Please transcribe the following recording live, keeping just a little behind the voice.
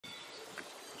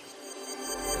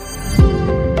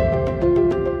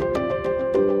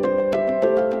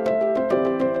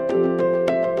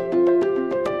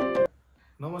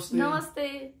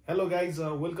Hello guys,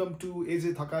 welcome to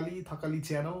AJ Thakali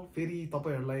channel. फेरि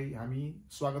तपाईहरुलाई हामी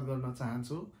स्वागत गर्न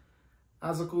चाहन्छौँ।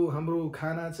 आजको हाम्रो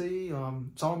खाना चाहिँ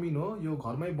चाउमिन हो। यो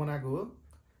घरमै बनाएको हो।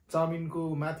 चाउमिनको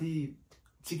माथि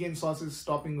चिकन ससेज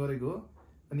टपिङ गरेको हो।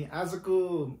 अनि आजको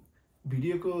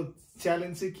भिडियोको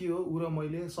च्यालेन्ज चाहिँ के हो, उ र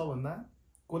मैले सबभन्दा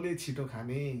कसले छिटो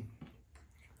खाने।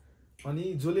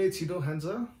 अनि जसले छिटो खान्छ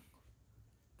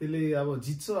त्यसले अब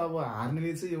जित्छ। अब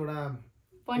हार्नेले चाहिँ एउटा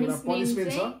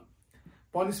पनिशमेन्ट छ।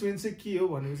 पनिशमेन्ट चाहिँ के हो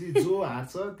भनेपछि जो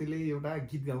हार्छ त्यसले एउटा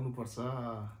गीत गाउनु पर्छ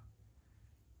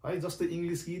है। जस्तो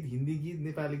इंग्लिश गीत, हिन्दी गीत,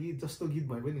 नेपाली गीत, जस्तो गीत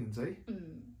भए पनि हुन्छ है।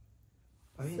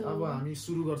 अनि अब हामी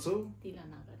सुरु गर्छौं।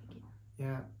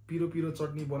 यहाँ पिरो पिरो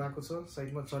चटनी बनाएको छ,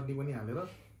 साइडमा चटनी पनि हालेर।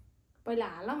 पहिला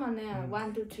हाल भने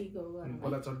 1 2 3 गो गर्नु।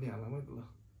 पहिला चटनी हालौँ है त। ल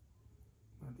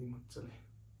माथि मज्जाले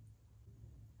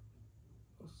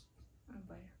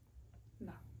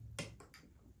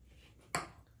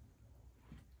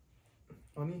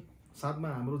अनि साथमा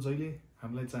हाम्रो जहिले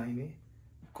हामीलाई चाहिने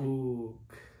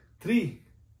कोक। 3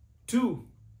 2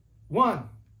 1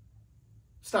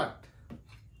 स्टार्ट।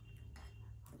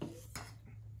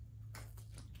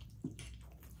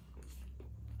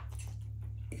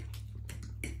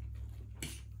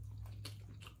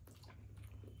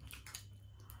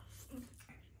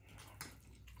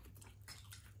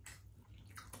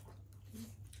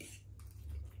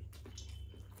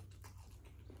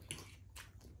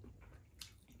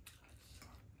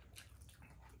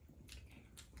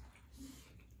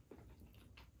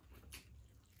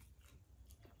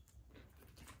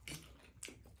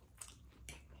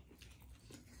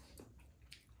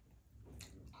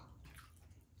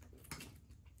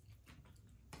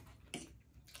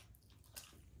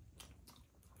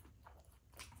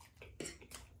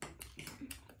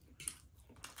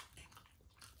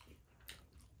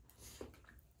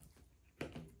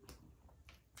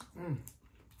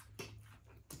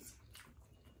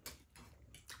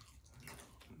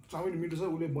 चाउमिन मिठो छ।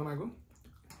 उसले बनाएको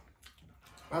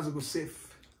आजको सेफ।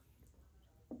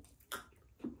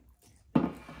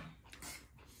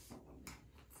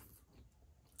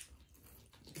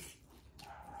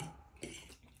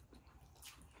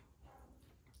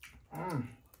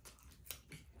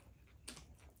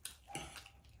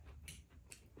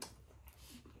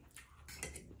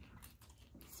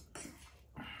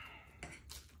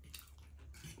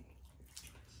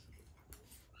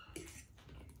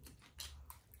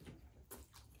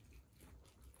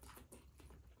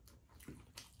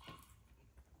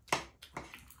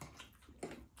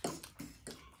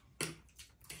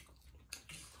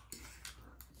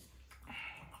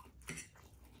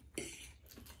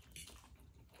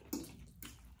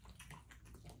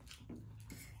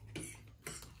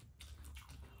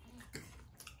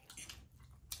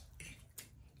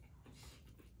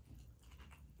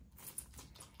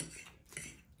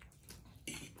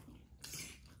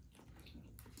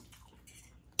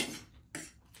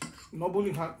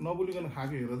 नबोलिकन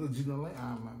खाएको हेर त जित्नलाई।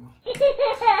 आमा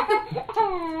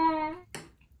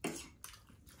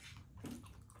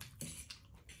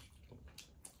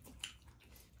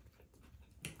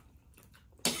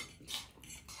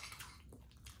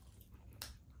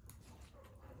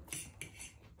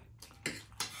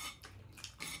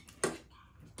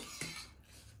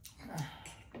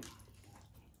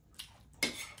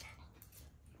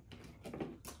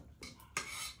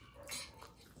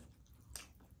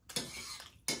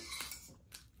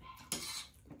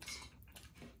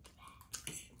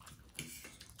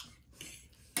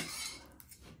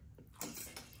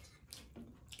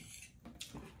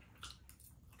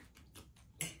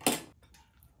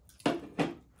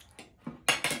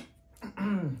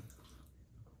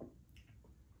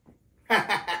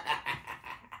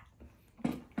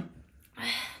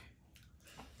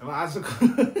अब आजको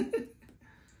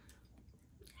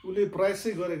उसले प्रयास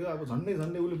चाहिँ गरेको। अब झन्डै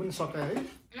झन्डै उसले पनि सकायो है।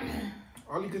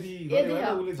 अलिकति गरे भएर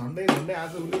उसले झन्डै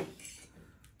आज उसले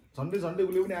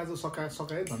पनि आज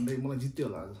सकायो। झन्डै मलाई जित्यो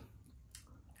होला आज।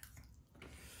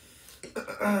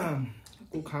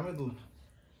 को खामे तँ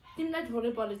तिमीलाई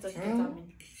थोरै परेछ कि चाउमिन।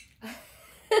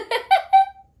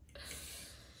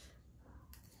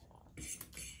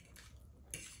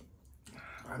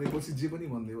 हारेपछि जे पनि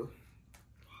भन्दै हो,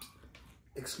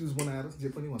 एक्सक्युज बनाएर जे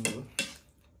पनि भन्दै हो।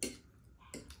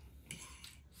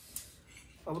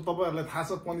 अब तपाईहरुलाई थाहा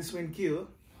छ पनिशमेन्ट के हो,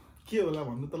 के होला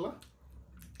भन्नु त। ल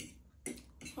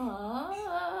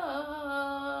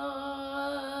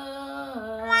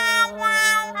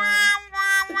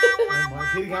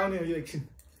फेरि गाउने हो यो एकछिन।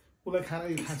 उसलाई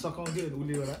खाना सकाउँथ्यो।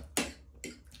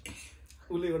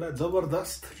 उसले एउटा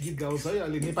जबरदस्त गीत गाउँछ है।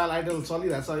 अहिले नेपाल आइडल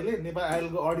चलिरहेछ। अहिले नेपाल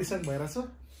आइडलको अडिसन भइरहेछ।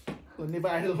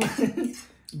 नेपाल आइडलमा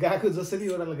गाएको जसरी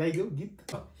एउटा गाइदेऊ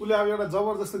गीत उसले अब एउटा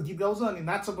जबरजस्त गीत गाउँछ अनि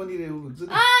नाच्छ पनि रे हुन्छ नि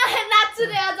नाच्छु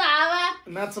रे अझ हावा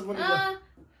नाच्छ पनि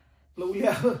ल उसले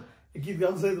अब गीत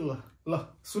गाउँछ है त ल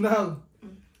सुनाऊ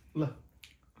ल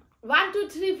 1 2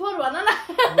 3 4 भन न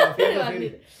 3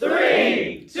 2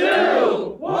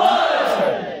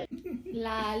 1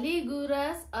 लाली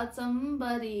गुराँस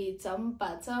अचम्बरी चम्पा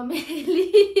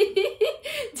चमेली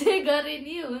जे गरे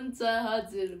नि हुन्छ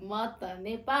हजुर म त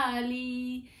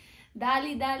नेपाली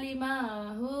दाली दालीमा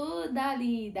हो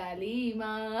दाली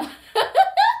दालीमा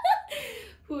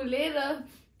फुलेर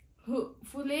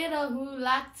हु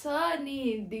लाग्छ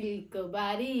नि दिलको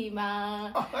बारीमा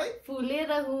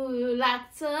फुलेर हु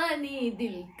लाग्छ नि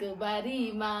दिलको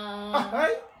बारीमा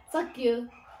सक्यो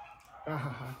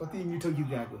कति मिठो गीत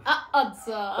गाएको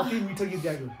कति मिठो गीत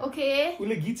गाएको ओके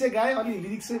उसले गीत चाहिँ गायो अलि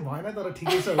लिरिक्स चाहिँ भएन तर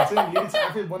ठिकै छ लिरिक्स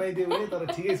आफै बनाइदियो भने तर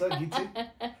ठिकै छ गीत चाहिँ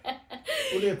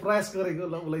उसले प्रयास गरेको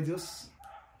ल उसलाई जोस्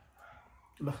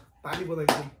ल ताली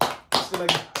बजाइदियो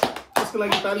त्यसको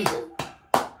लागि ताली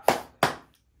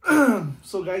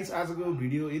सो गाइज आजको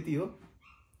भिडियो यति हो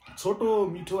छोटो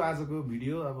मिठो आजको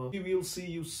भिडियो अब we will see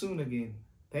you soon again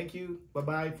thank you by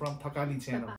by from Thakali channel